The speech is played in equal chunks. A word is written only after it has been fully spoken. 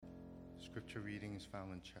Scripture reading is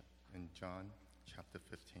found in John chapter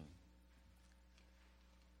 15.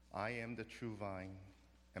 I am the true vine,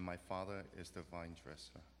 and my Father is the vine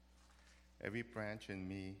dresser. Every branch in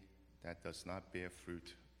me that does not bear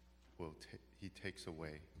fruit he takes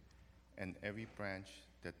away, and every branch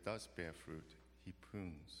that does bear fruit he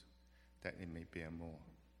prunes, that it may bear more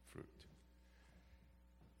fruit.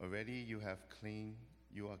 Already you are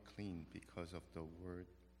clean because of the word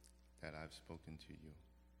that I've spoken to you.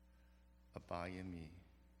 Abide in me,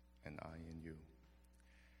 and I in you.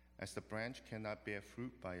 As the branch cannot bear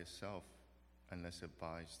fruit by itself unless it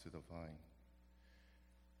abides to the vine,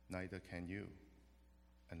 neither can you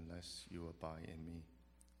unless you abide in me.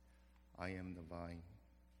 I am the vine,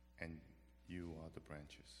 and you are the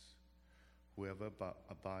branches. Whoever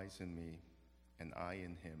abides in me, and I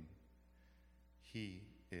in him, he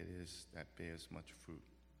it is that bears much fruit.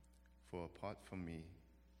 For apart from me,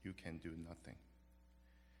 you can do nothing.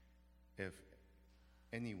 If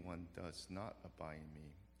anyone does not abide in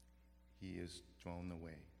me, he is thrown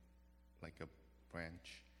away like a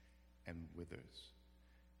branch and withers,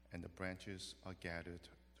 and the branches are gathered,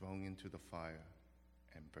 thrown into the fire,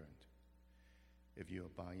 and burnt. If you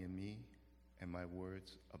abide in me, and my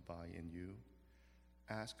words abide in you,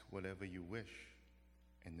 ask whatever you wish,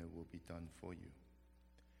 and it will be done for you.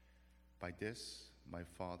 By this my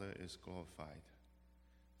Father is glorified,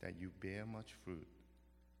 that you bear much fruit,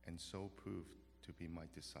 and so prove to be my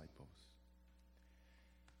disciples.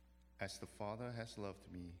 As the Father has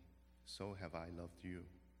loved me, so have I loved you.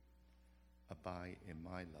 Abide in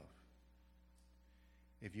my love.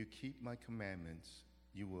 If you keep my commandments,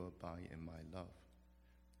 you will abide in my love,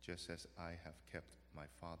 just as I have kept my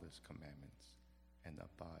Father's commandments and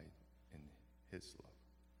abide in his love.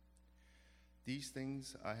 These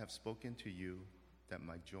things I have spoken to you, that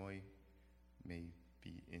my joy may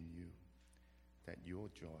be in you, that your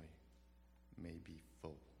joy may be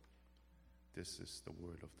full. This is the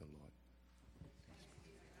word of the Lord.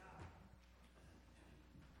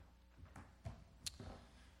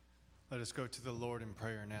 Let us go to the Lord in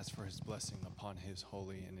prayer and ask for his blessing upon his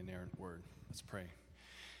holy and inerrant word. Let's pray.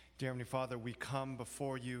 Dear Heavenly Father, we come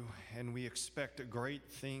before you and we expect great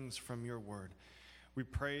things from your word. We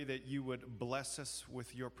pray that you would bless us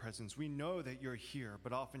with your presence. We know that you're here,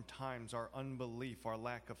 but oftentimes our unbelief, our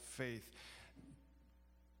lack of faith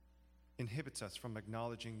inhibits us from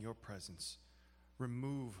acknowledging your presence.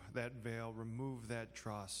 Remove that veil, remove that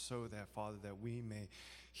dross, so that, Father, that we may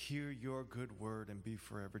hear your good word and be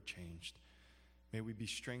forever changed. May we be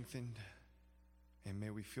strengthened, and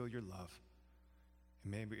may we feel your love,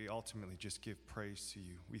 and may we ultimately just give praise to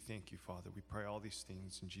you. We thank you, Father. We pray all these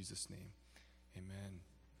things in Jesus' name. Amen.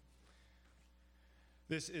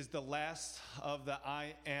 This is the last of the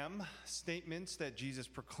I am statements that Jesus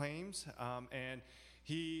proclaims, and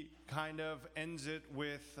he kind of ends it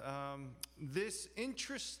with this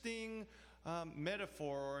interesting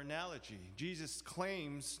metaphor or analogy. Jesus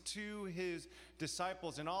claims to his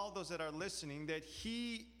disciples and all those that are listening that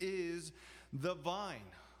he is the vine.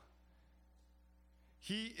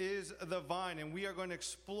 He is the vine, and we are going to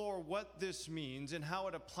explore what this means and how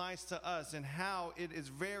it applies to us and how it is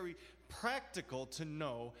very practical to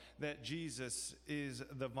know that Jesus is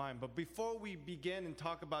the vine. But before we begin and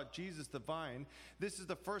talk about Jesus the vine, this is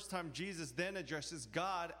the first time Jesus then addresses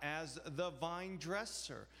God as the vine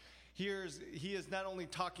dresser. He is not only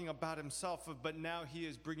talking about himself, but now he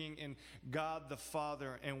is bringing in God the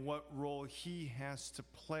Father and what role he has to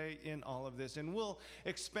play in all of this. And we'll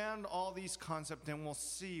expand all these concepts and we'll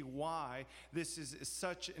see why this is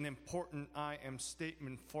such an important I am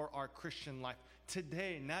statement for our Christian life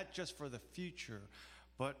today, not just for the future,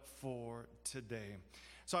 but for today.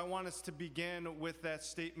 So I want us to begin with that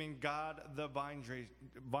statement, God the vine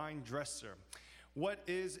dresser. What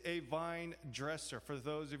is a vine dresser? For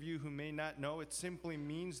those of you who may not know, it simply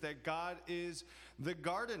means that God is the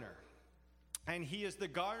gardener. And he is the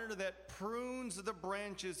gardener that prunes the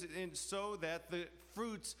branches so that the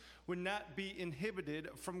fruits would not be inhibited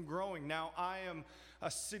from growing. Now, I am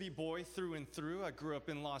a city boy through and through. I grew up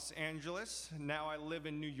in Los Angeles. Now I live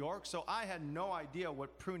in New York, so I had no idea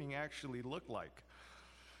what pruning actually looked like.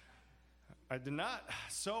 I did not.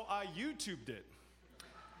 So I YouTubed it.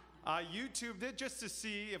 I YouTubed it just to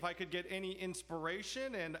see if I could get any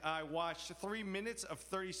inspiration, and I watched 3 minutes of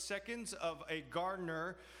 30 seconds of a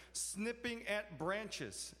gardener snipping at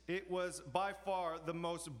branches. It was by far the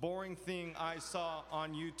most boring thing I saw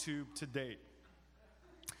on YouTube to date.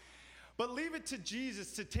 But leave it to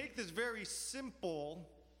Jesus to take this very simple,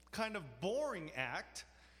 kind of boring act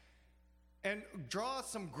and draw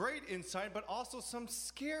some great insight, but also some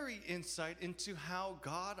scary insight into how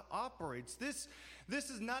God operates. This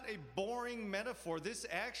is not a boring metaphor. This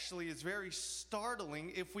actually is very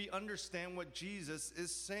startling if we understand what Jesus is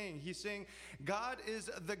saying. He's saying God is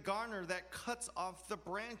the gardener that cuts off the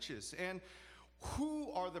branches. And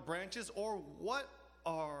who are the branches, or what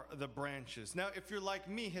are the branches? Now, if you're like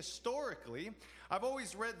me, historically, I've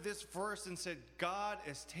always read this verse and said, God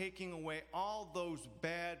is taking away all those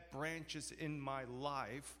bad branches in my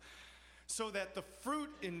life so that the fruit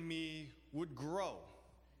in me would grow.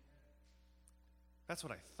 That's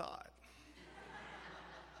what I thought.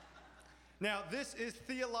 Now, this is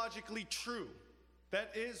theologically true.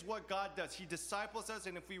 That is what God does. He disciples us,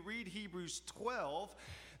 and if we read Hebrews 12,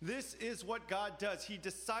 this is what God does. He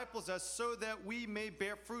disciples us so that we may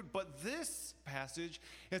bear fruit. But this passage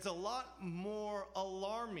is a lot more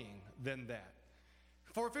alarming than that.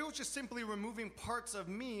 For if it was just simply removing parts of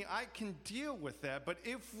me, I can deal with that. But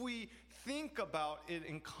if we think about it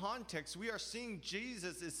in context, we are seeing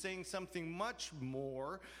Jesus is saying something much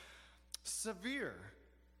more severe.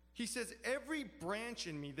 He says, every branch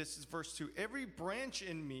in me, this is verse 2, every branch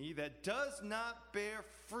in me that does not bear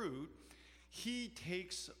fruit, he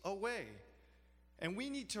takes away. And we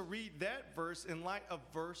need to read that verse in light of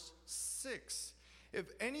verse 6.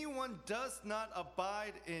 If anyone does not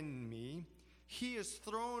abide in me, he is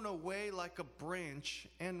thrown away like a branch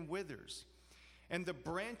and withers. And the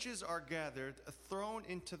branches are gathered, thrown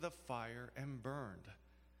into the fire, and burned.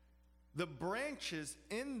 The branches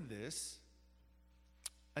in this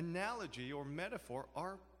analogy or metaphor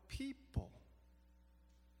are people.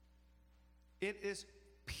 It is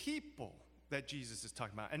people that Jesus is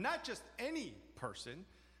talking about. And not just any person,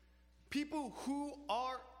 people who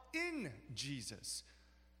are in Jesus.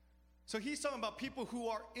 So he's talking about people who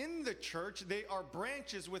are in the church. They are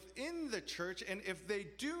branches within the church. And if they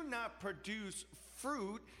do not produce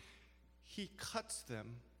fruit, he cuts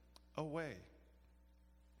them away.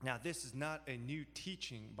 Now, this is not a new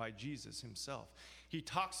teaching by Jesus himself. He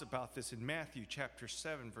talks about this in Matthew chapter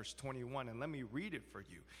 7, verse 21. And let me read it for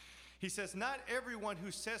you. He says, not everyone who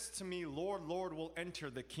says to me, Lord, Lord, will enter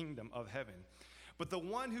the kingdom of heaven, but the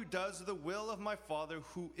one who does the will of my Father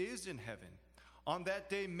who is in heaven. On that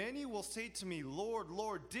day, many will say to me, Lord,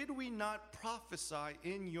 Lord, did we not prophesy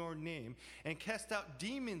in your name and cast out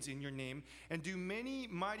demons in your name and do many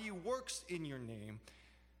mighty works in your name?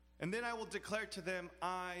 And then I will declare to them,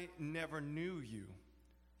 I never knew you.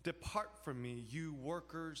 Depart from me, you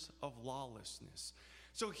workers of lawlessness.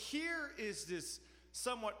 So here is this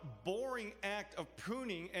somewhat boring act of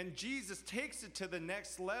pruning, and Jesus takes it to the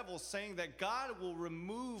next level, saying that God will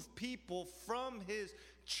remove people from his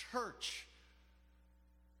church.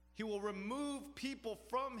 He will remove people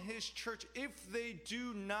from his church if they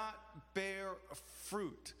do not bear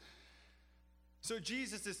fruit. So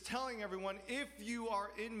Jesus is telling everyone, if you are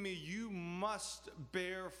in me, you must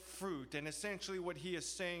bear fruit. And essentially what he is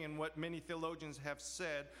saying, and what many theologians have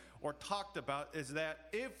said or talked about, is that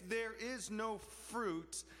if there is no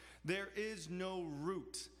fruit, there is no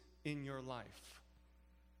root in your life.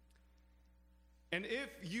 And if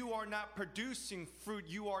you are not producing fruit,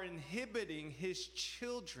 you are inhibiting his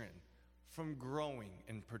children from growing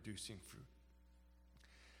and producing fruit.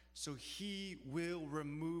 So he will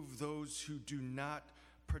remove those who do not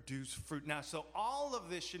produce fruit. Now, so all of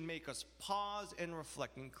this should make us pause and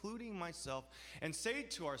reflect, including myself, and say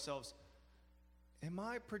to ourselves, am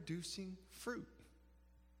I producing fruit?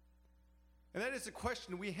 And that is a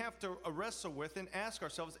question we have to wrestle with and ask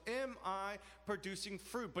ourselves, am I producing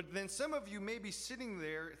fruit? But then some of you may be sitting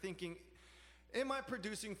there thinking, am I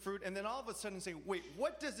producing fruit? And then all of a sudden say, wait,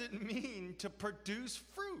 what does it mean to produce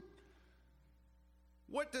fruit?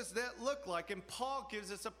 What does that look like? And Paul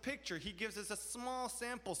gives us a picture. He gives us a small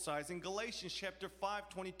sample size in Galatians chapter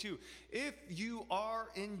 5:22. If you are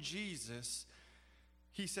in Jesus,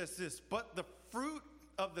 he says this, but the fruit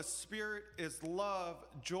of the Spirit is love,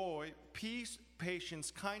 joy, peace,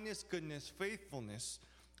 patience, kindness, goodness, faithfulness,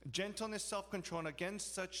 gentleness, self-control, and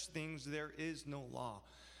against such things there is no law.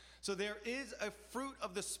 So there is a fruit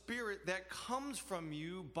of the Spirit that comes from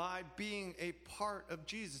you by being a part of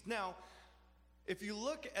Jesus. Now, if you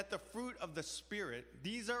look at the fruit of the Spirit,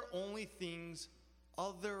 these are only things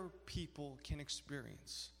other people can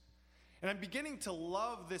experience. And I'm beginning to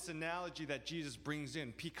love this analogy that Jesus brings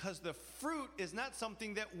in, because the fruit is not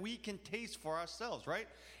something that we can taste for ourselves, right?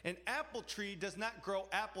 An apple tree does not grow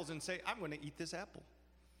apples and say, I'm going to eat this apple.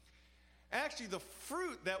 Actually, the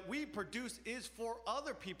fruit that we produce is for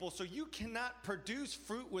other people, so you cannot produce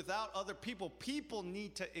fruit without other people. People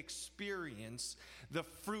need to experience the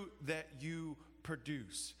fruit that you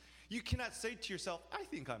produce. You cannot say to yourself, I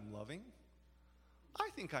think I'm loving. I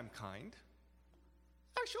think I'm kind.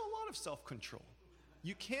 I show a lot of self-control.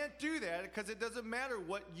 You can't do that because it doesn't matter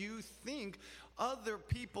what you think. Other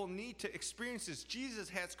people need to experience this. Jesus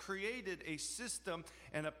has created a system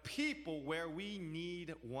and a people where we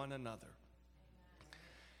need one another.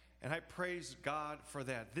 And I praise God for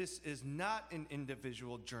that. This is not an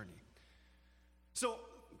individual journey. So,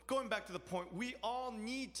 going back to the point, we all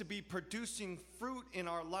need to be producing fruit in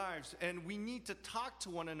our lives, and we need to talk to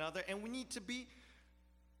one another, and we need to be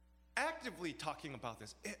actively talking about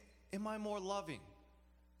this. Am I more loving?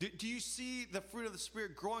 Do you see the fruit of the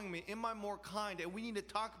Spirit growing in me? Am I more kind? And we need to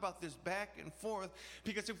talk about this back and forth,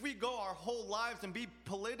 because if we go our whole lives and be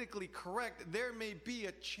politically correct, there may be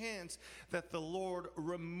a chance that the Lord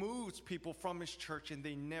removes people from His church and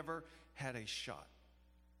they never had a shot.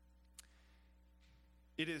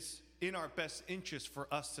 It is in our best interest for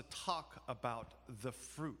us to talk about the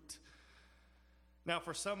fruit. Now,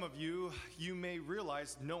 for some of you, you may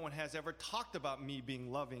realize no one has ever talked about me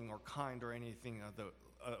being loving or kind or anything of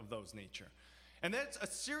those nature. And that's a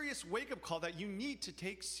serious wake-up call that you need to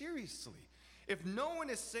take seriously. If no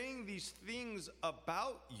one is saying these things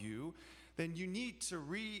about you, then you need to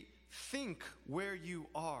rethink where you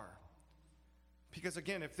are. Because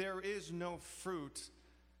again, if there is no fruit,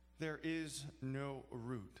 there is no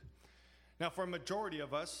root. Now, for a majority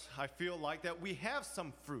of us, I feel like that we have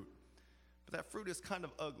some fruit, but that fruit is kind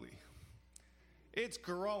of ugly. It's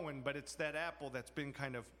growing, but it's that apple that's been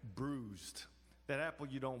kind of bruised. That apple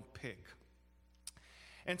you don't pick.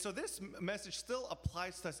 And so this message still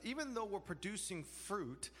applies to us. Even though we're producing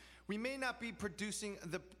fruit, we may not be producing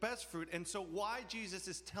the best fruit. And so why Jesus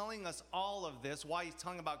is telling us all of this, why He's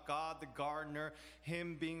telling about God, the gardener,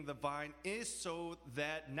 Him being the vine, is so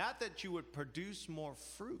that, not that you would produce more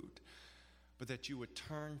fruit, but that you would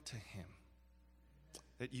turn to Him.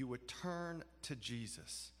 That you would turn to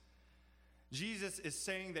Jesus. Jesus is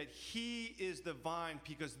saying that He is the vine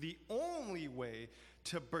because the only way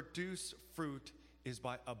to produce fruit is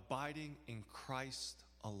by abiding in Christ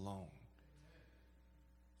alone.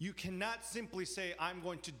 You cannot simply say, I'm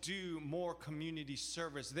going to do more community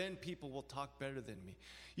service, then people will talk better than me.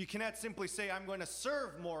 You cannot simply say, I'm going to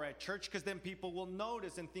serve more at church, because then people will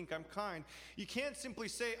notice and think I'm kind. You can't simply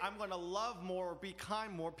say, I'm going to love more or be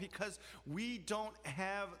kind more, because we don't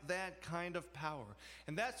have that kind of power.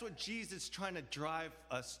 And that's what Jesus is trying to drive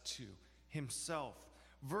us to, Himself.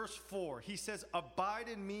 Verse 4, He says, abide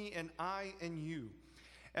in me and I in you.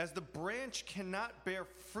 As the branch cannot bear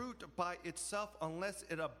fruit by itself unless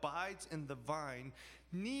it abides in the vine,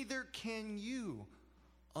 neither can you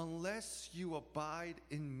unless you abide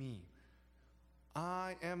in me.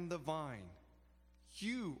 I am the vine.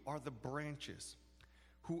 You are the branches.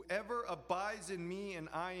 Whoever abides in me and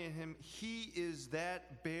I in him, he is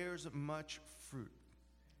that bears much fruit.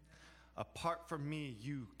 Apart from me,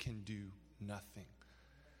 you can do nothing.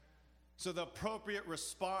 So the appropriate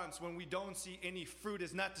response when we don't see any fruit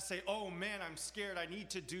is not to say, oh man, I'm scared, I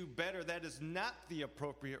need to do better. That is not the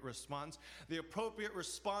appropriate response. The appropriate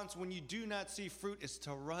response when you do not see fruit is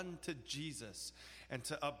to run to Jesus and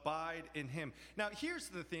to abide in Him. Now, here's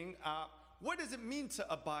the thing. What does it mean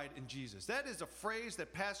to abide in Jesus? That is a phrase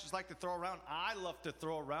that pastors like to throw around. I love to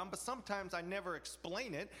throw around, but sometimes I never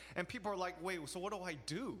explain it. And people are like, wait, so what do I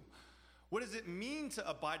do? What does it mean to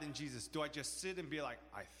abide in Jesus? Do I just sit and be like,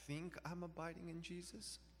 I think I'm abiding in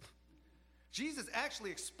Jesus? Jesus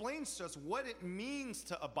actually explains to us what it means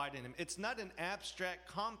to abide in Him. It's not an abstract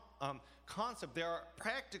concept. There are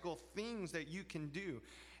practical things that you can do.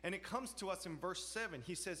 And it comes to us in verse 7.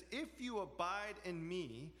 He says, if you abide in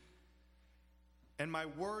me and my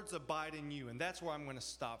words abide in you. And that's where I'm going to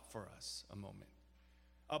stop for us a moment.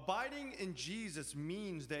 Abiding in Jesus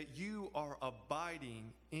means that you are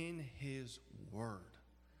abiding in His Word.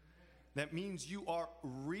 That means you are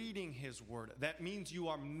reading His Word. That means you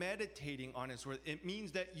are meditating on His Word. It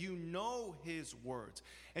means that you know His words.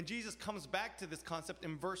 And Jesus comes back to this concept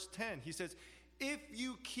in verse 10. He says, if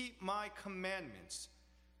you keep my commandments,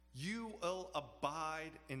 you will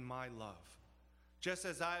abide in my love. Just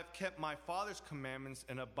as I have kept my Father's commandments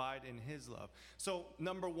and abide in His love. So,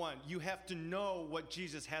 number one, you have to know what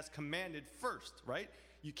Jesus has commanded first, right?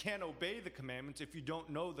 You can't obey the commandments if you don't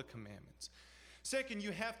know the commandments. Second,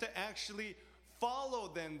 you have to actually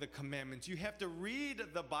follow then the commandments. You have to read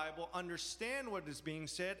the Bible, understand what is being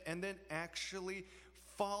said, and then actually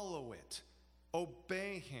follow it.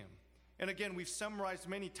 Obey Him. And again, we've summarized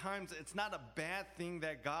many times, it's not a bad thing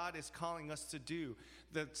that God is calling us to do.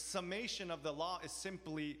 The summation of the law is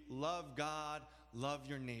simply love God, love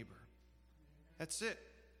your neighbor. That's it.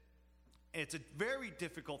 It's a very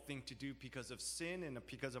difficult thing to do because of sin and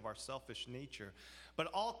because of our selfish nature. But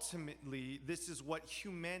ultimately, this is what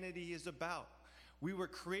humanity is about. We were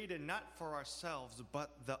created not for ourselves,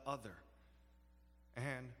 but the other,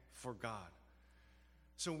 and for God.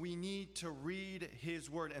 So we need to read his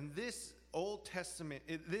word. And this Old Testament,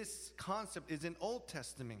 this concept is an Old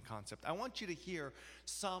Testament concept. I want you to hear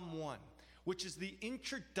Psalm 1, which is the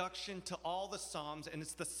introduction to all the Psalms, and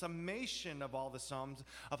it's the summation of all the Psalms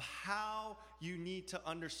of how you need to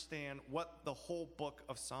understand what the whole book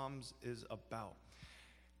of Psalms is about.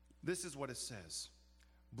 This is what it says.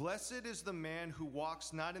 Blessed is the man who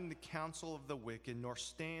walks not in the counsel of the wicked, nor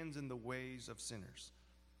stands in the ways of sinners,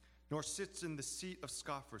 nor sits in the seat of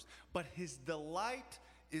scoffers, but his delight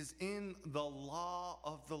is in the law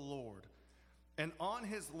of the Lord. And on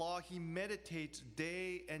his law he meditates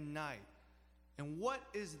day and night. And what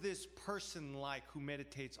is this person like who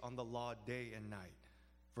meditates on the law day and night?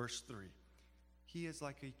 Verse 3. He is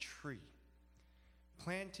like a tree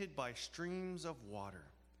planted by streams of water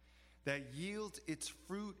that yields its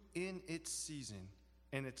fruit in its season,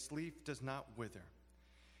 and its leaf does not wither.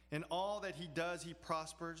 In all that he does, he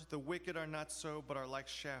prospers. The wicked are not so, but are like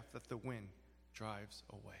chaff that the wind drives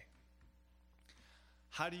away.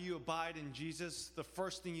 How do you abide in Jesus? The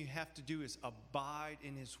first thing you have to do is abide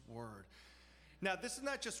in his word. Now, this is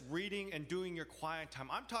not just reading and doing your quiet time.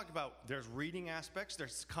 I'm talking about there's reading aspects.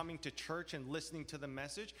 There's coming to church and listening to the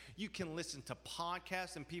message. You can listen to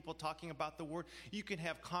podcasts and people talking about the word. You can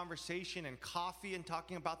have conversation and coffee and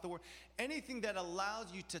talking about the word. Anything that allows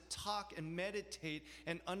you to talk and meditate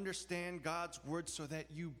and understand God's word so that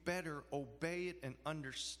you better obey it and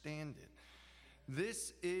understand it.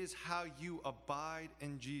 This is how you abide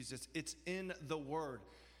in Jesus. It's in the word.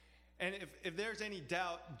 And if there's any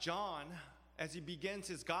doubt, John, as he begins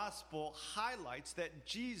his gospel, highlights that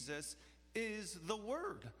Jesus is the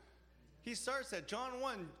Word. He starts at John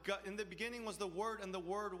 1, in the beginning was the Word, and the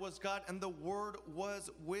Word was God, and the Word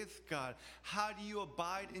was with God. How do you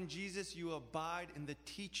abide in Jesus? You abide in the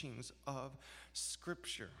teachings of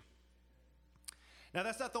Scripture. Now,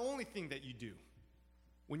 that's not the only thing that you do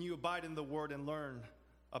when you abide in the Word and learn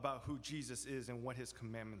about who Jesus is and what his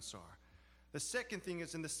commandments are. The second thing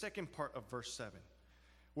is in the second part of verse 7,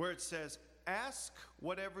 where it says, ask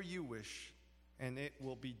whatever you wish, and it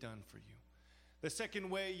will be done for you. The second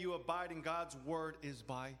way you abide in God's word is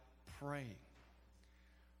by praying.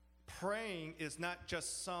 Praying is not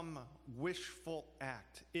just some wishful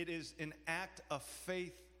act. It is an act of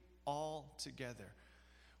faith altogether.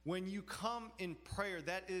 When you come in prayer,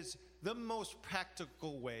 that is the most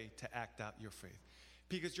practical way to act out your faith,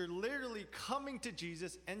 because you're literally coming to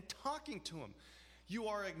Jesus and talking to him. You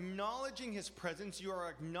are acknowledging his presence. You are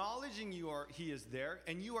acknowledging he is there.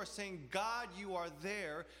 And you are saying, God, you are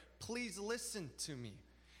there. Please listen to me.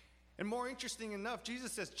 And more interesting enough,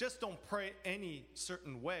 Jesus says, just don't pray any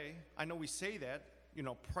certain way. I know we say that,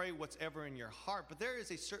 pray what's ever in your heart. But there is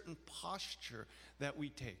a certain posture that we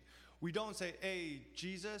take. We don't say, hey,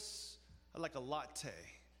 Jesus, I'd like a latte.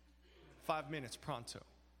 5 minutes pronto.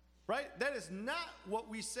 Right? That is not what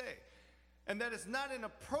we say. And that is not an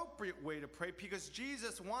appropriate way to pray, because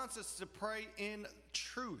Jesus wants us to pray in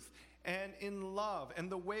truth and in love.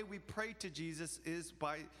 And the way we pray to Jesus is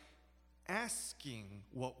by asking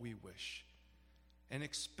what we wish and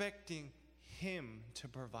expecting him to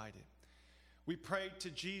provide it. We pray to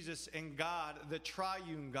Jesus and God, the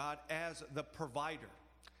triune God, as the provider.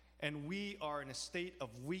 And we are in a state of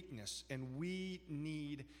weakness, and we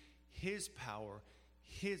need his power,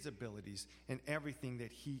 his abilities, and everything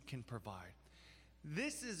that he can provide.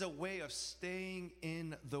 This is a way of staying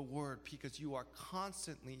in the word, because you are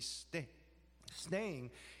constantly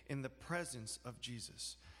staying in the presence of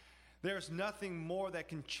Jesus. There's nothing more that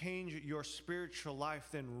can change your spiritual life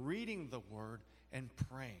than reading the word and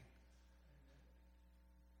praying.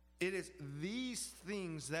 It is these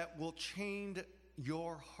things that will change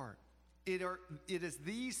your heart. It is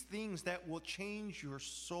these things that will change your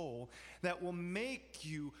soul, that will make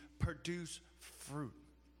you produce fruit.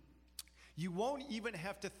 You won't even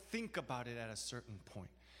have to think about it at a certain point.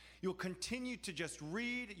 You'll continue to just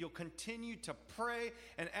read, you'll continue to pray,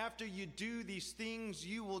 and after you do these things,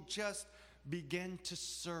 you will just begin to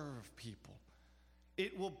serve people.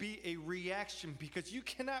 It will be a reaction, because you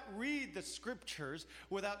cannot read the scriptures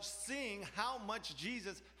without seeing how much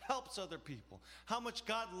Jesus helps other people, how much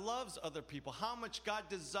God loves other people, how much God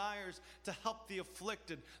desires to help the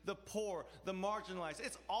afflicted, the poor, the marginalized.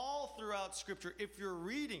 It's all throughout scripture. If you're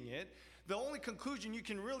reading it, the only conclusion you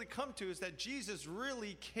can really come to is that Jesus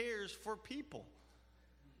really cares for people.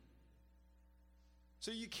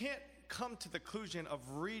 So you can't come to the conclusion of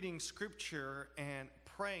reading scripture and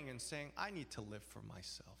praying and saying, I need to live for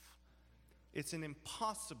myself. It's an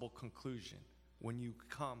impossible conclusion when you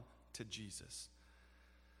come to Jesus.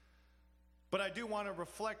 But I do want to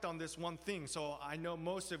reflect on this one thing. So I know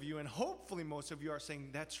most of you, and hopefully most of you, are saying,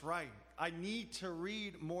 that's right. I need to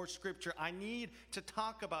read more scripture. I need to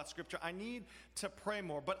talk about scripture. I need to pray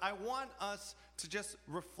more. But I want us to just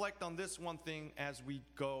reflect on this one thing as we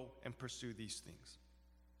go and pursue these things.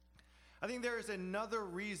 I think there is another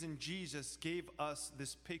reason Jesus gave us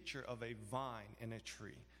this picture of a vine and a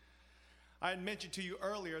tree. I had mentioned to you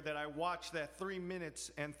earlier that I watched that 3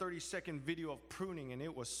 minutes and 30-second video of pruning, and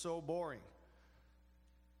it was so boring.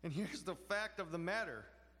 And here's the fact of the matter.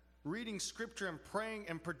 Reading scripture and praying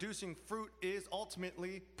and producing fruit is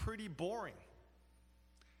ultimately pretty boring.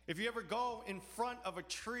 If you ever go in front of a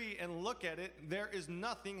tree and look at it, there is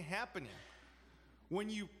nothing happening. When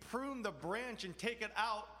you prune the branch and take it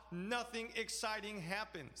out, nothing exciting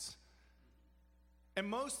happens. And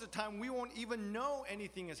most of the time, we won't even know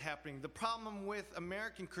anything is happening. The problem with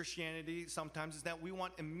American Christianity sometimes is that we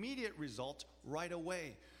want immediate results right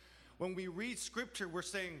away. When we read scripture, we're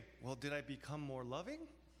saying, well, did I become more loving?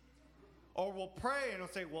 Or we'll pray and we'll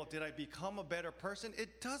say, well, did I become a better person?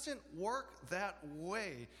 It doesn't work that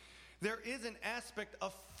way. There is an aspect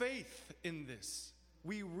of faith in this.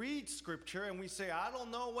 We read scripture and we say, I don't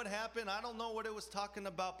know what happened. I don't know what it was talking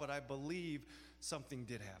about, but I believe something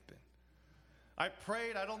did happen. I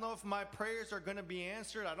prayed. I don't know if my prayers are going to be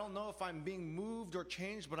answered. I don't know if I'm being moved or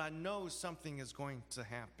changed, but I know something is going to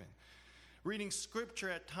happen. Reading scripture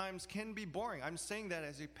at times can be boring. I'm saying that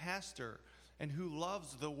as a pastor and who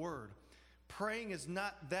loves the word. Praying is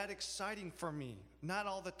not that exciting for me. Not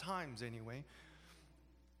all the times anyway.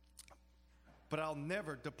 But I'll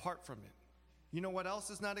never depart from it. You know what else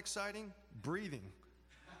is not exciting? Breathing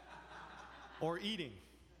or eating.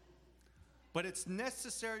 But it's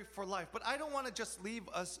necessary for life. But I don't want to just leave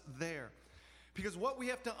us there. Because what we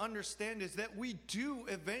have to understand is that we do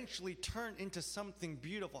eventually turn into something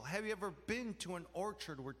beautiful. Have you ever been to an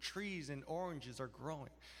orchard where trees and oranges are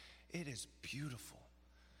growing? It is beautiful.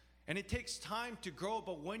 And it takes time to grow,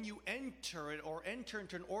 but when you enter it, or enter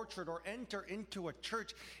into an orchard, or enter into a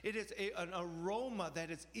church, it is an aroma that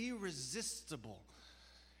is irresistible.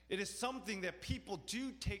 It is something that people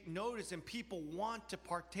do take notice and people want to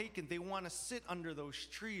partake in. They want to sit under those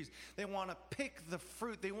trees. They want to pick the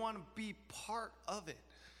fruit. They want to be part of it.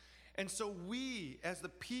 And so we, as the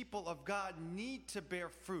people of God, need to bear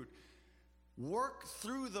fruit. Work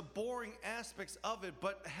through the boring aspects of it,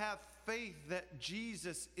 but have faith that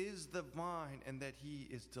Jesus is the vine and that he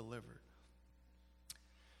is delivered.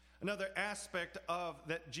 Another aspect of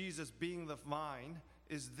that Jesus being the vine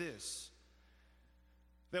is this: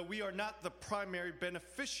 that we are not the primary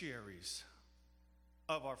beneficiaries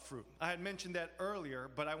of our fruit. I had mentioned that earlier,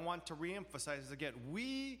 but I want to reemphasize it again.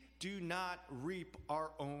 We do not reap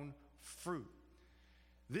our own fruit.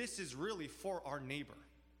 This is really for our neighbor.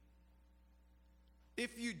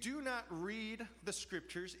 If you do not read the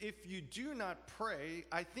scriptures, if you do not pray,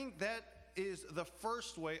 I think that is the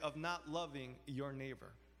first way of not loving your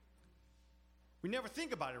neighbor. We never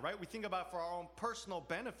think about it, right? We think about it for our own personal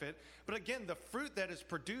benefit. But again, the fruit that is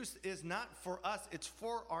produced is not for us. It's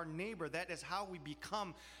for our neighbor. That is how we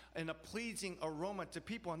become a pleasing aroma to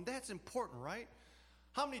people. And that's important, right?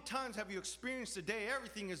 How many times have you experienced a day,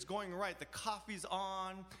 everything is going right, the coffee's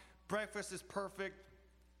on, breakfast is perfect,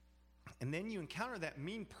 and then you encounter that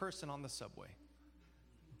mean person on the subway.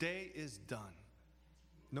 Day is done.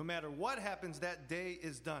 No matter what happens, that day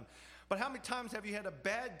is done. But how many times have you had a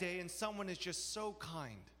bad day and someone is just so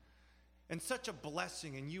kind and such a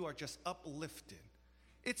blessing and you are just uplifted?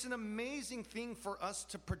 It's an amazing thing for us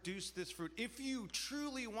to produce this fruit. If you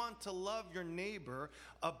truly want to love your neighbor,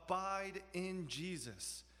 abide in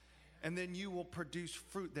Jesus. And then you will produce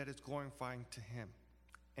fruit that is glorifying to him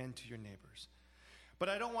and to your neighbors. But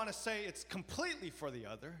I don't want to say it's completely for the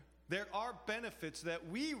other. There are benefits that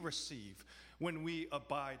we receive when we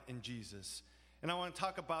abide in Jesus. And I want to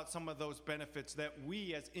talk about some of those benefits that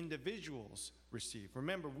we as individuals receive.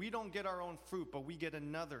 Remember, we don't get our own fruit, but we get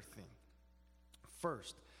another thing.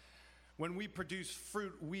 First, when we produce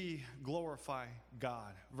fruit, we glorify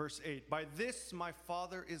God. Verse 8, by this my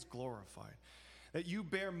Father is glorified, that you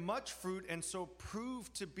bear much fruit and so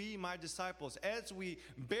prove to be my disciples. As we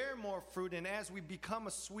bear more fruit and as we become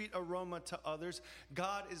a sweet aroma to others,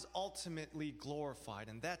 God is ultimately glorified,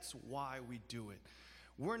 and that's why we do it.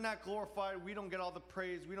 We're not glorified. We don't get all the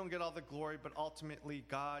praise. We don't get all the glory, but ultimately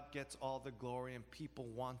God gets all the glory, and people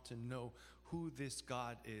want to know who this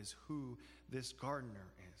God is, who this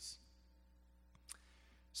gardener is.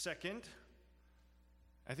 Second,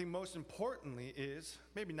 I think most importantly is,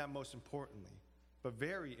 maybe not most importantly, but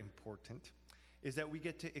very important, is that we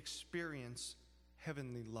get to experience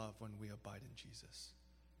heavenly love when we abide in Jesus.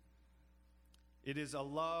 It is a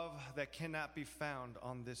love that cannot be found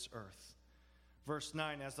on this earth. Verse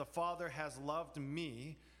 9, as the Father has loved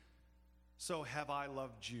me, so have I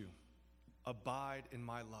loved you. Abide in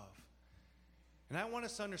my love. And I want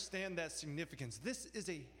us to understand that significance. This is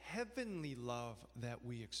a heavenly love that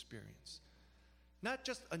we experience, not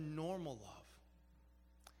just a normal love.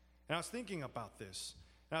 And I was thinking about this.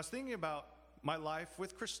 And I was thinking about my life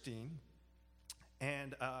with Christine.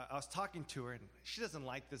 And I was talking to her, and she doesn't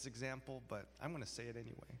like this example, but I'm going to say it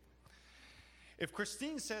anyway. If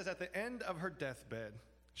Christine says at the end of her deathbed,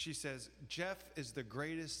 she says, Jeff is the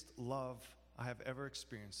greatest love I have ever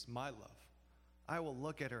experienced, my love, I will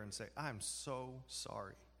look at her and say, I'm so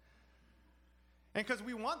sorry. And because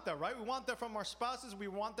we want that, right? We want that from our spouses. We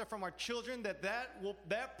want that from our children,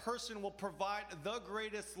 that person will provide the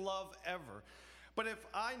greatest love ever. But if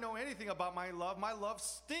I know anything about my love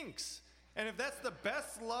stinks. And if that's the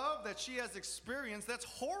best love that she has experienced, that's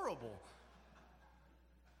horrible.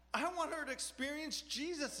 I want her to experience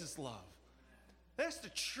Jesus' love. That's the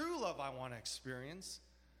true love I want to experience.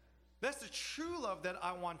 That's the true love that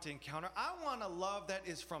I want to encounter. I want a love that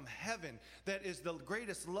is from heaven, that is the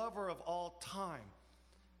greatest lover of all time.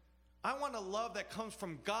 I want a love that comes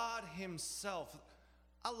from God himself.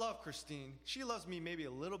 I love Christine. She loves me maybe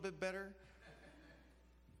a little bit better,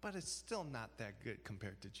 but it's still not that good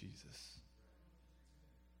compared to Jesus.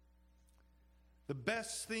 The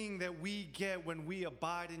best thing that we get when we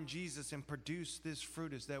abide in Jesus and produce this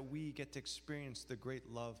fruit is that we get to experience the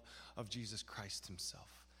great love of Jesus Christ himself.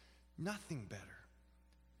 Nothing better.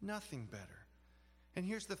 Nothing better. And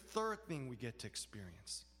here's the third thing we get to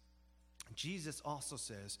experience. Jesus also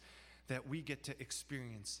says that we get to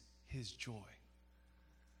experience his joy.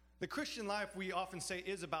 The Christian life, we often say,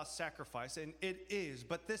 is about sacrifice, and it is,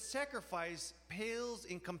 but this sacrifice pales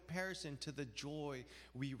in comparison to the joy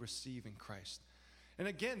we receive in Christ. And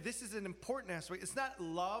again, this is an important aspect. It's not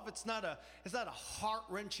love. It's not a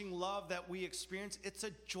heart-wrenching love that we experience. It's a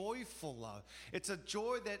joyful love. It's a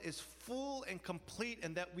joy that is full and complete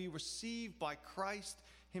and that we receive by Christ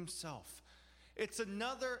himself. It's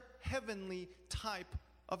another heavenly type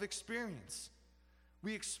of experience.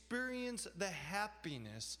 We experience the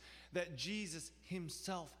happiness that Jesus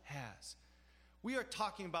himself has. We are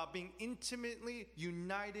talking about being intimately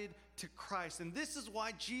united to Christ. And this is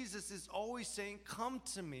why Jesus is always saying, come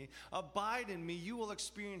to me, abide in me. You will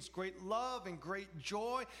experience great love and great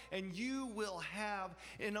joy, and you will have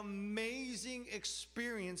an amazing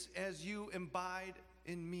experience as you abide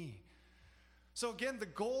in me. So again, the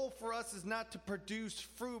goal for us is not to produce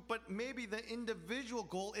fruit, but maybe the individual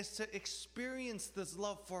goal is to experience this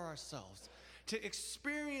love for ourselves, to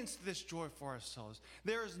experience this joy for ourselves.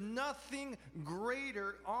 There is nothing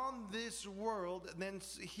greater on this world than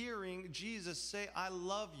hearing Jesus say, I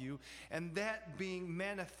love you, and that being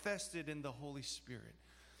manifested in the Holy Spirit.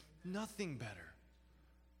 Nothing better.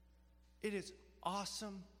 It is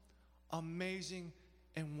awesome, amazing,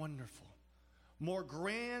 and wonderful. More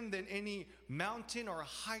grand than any mountain or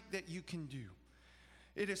hike that you can do.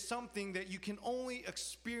 It is something that you can only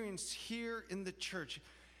experience here in the church.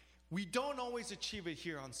 We don't always achieve it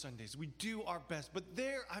here on Sundays. We do our best. But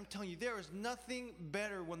I'm telling you, there is nothing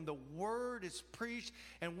better when the word is preached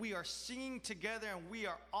and we are singing together and we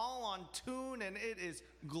are all on tune and it is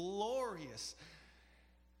glorious.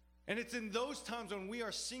 And it's in those times when we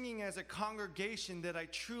are singing as a congregation that I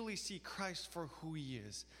truly see Christ for who he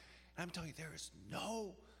is. And I'm telling you, there is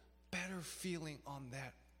no better feeling on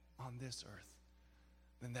this earth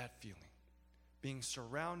than that feeling. Being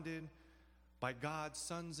surrounded by God's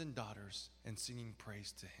sons and daughters and singing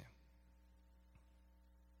praise to him.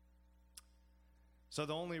 So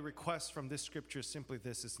the only request from this scripture is simply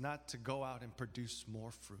this. It's not to go out and produce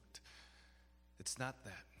more fruit. It's not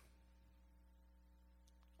that.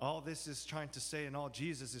 All this is trying to say, and all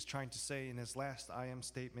Jesus is trying to say in his last I am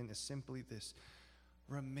statement is simply this.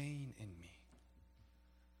 Remain in me.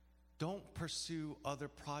 Don't pursue other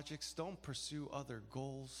projects. Don't pursue other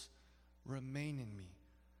goals. Remain in me.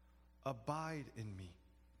 Abide in me.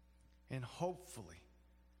 And hopefully,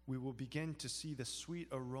 we will begin to see the sweet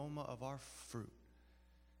aroma of our fruit,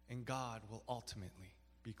 and God will ultimately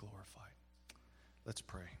be glorified. Let's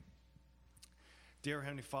pray. Dear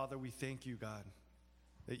Heavenly Father, we thank you, God,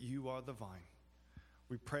 that you are the vine.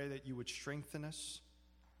 We pray that you would strengthen us,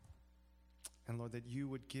 and Lord, that you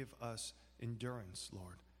would give us endurance,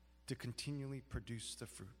 Lord, to continually produce the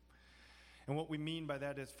fruit. And what we mean by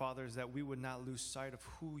that is, Father, is that we would not lose sight of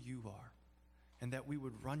who you are, and that we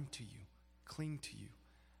would run to you, cling to you,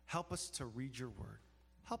 Help us to read your word.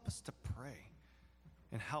 Help us to pray.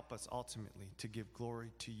 And help us ultimately to give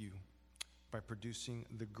glory to you by producing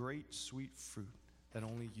the great sweet fruit that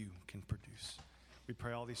only you can produce. We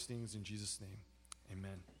pray all these things in Jesus' name.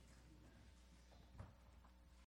 Amen.